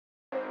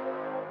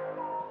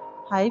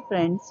Hi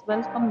friends,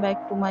 welcome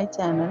back to my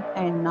channel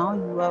and now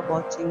you are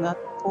watching a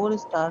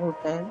 4-star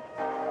hotel.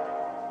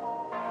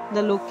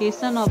 The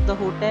location of the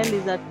hotel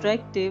is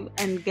attractive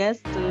and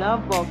guests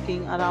love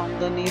walking around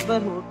the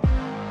neighborhood.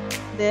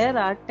 There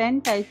are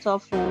 10 types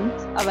of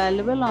rooms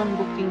available on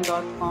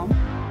booking.com.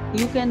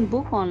 You can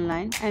book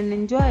online and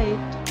enjoy it.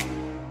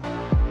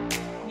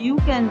 You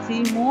can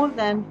see more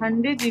than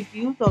 100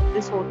 reviews of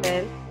this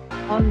hotel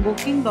on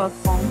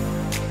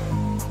booking.com.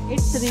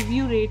 Its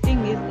review rating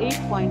is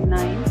 8.9,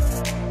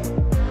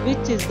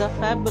 which is the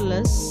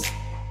fabulous.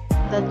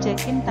 The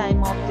check-in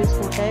time of this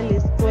hotel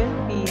is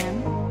 12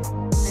 p.m.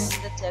 and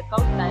the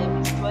check-out time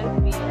is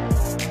 12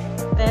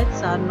 p.m.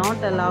 Pets are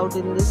not allowed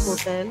in this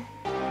hotel.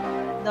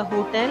 The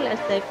hotel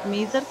accepts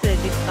major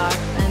credit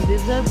cards and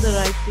reserves the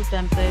right to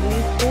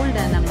temporarily hold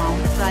an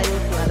amount prior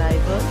to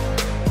arrival.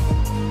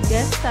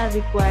 Guests are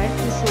required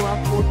to show a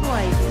photo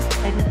ID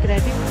and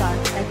credit card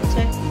at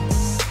check-in.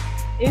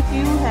 If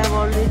you have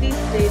already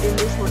stayed in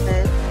this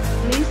hotel,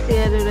 please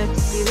share your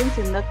experience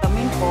in the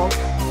comment box.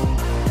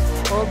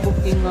 For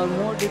booking or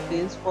more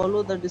details,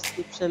 follow the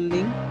description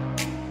link.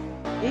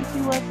 If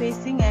you are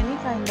facing any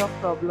kind of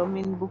problem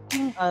in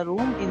booking a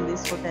room in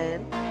this hotel,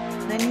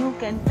 then you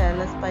can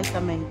tell us by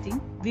commenting.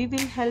 We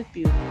will help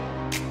you.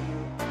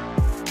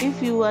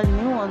 If you are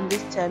new on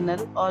this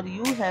channel or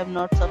you have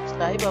not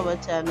subscribed our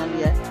channel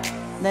yet,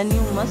 then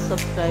you must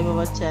subscribe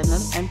our channel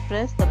and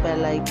press the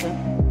bell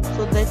icon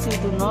so that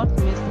you do not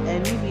miss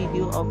any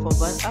video of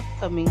our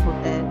upcoming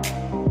hotel.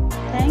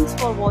 Thanks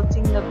for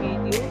watching the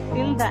video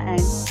till the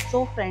end.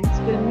 So friends,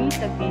 we'll meet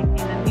again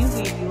in a new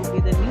video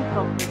with a new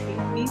property.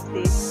 Be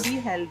safe, be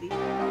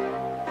healthy.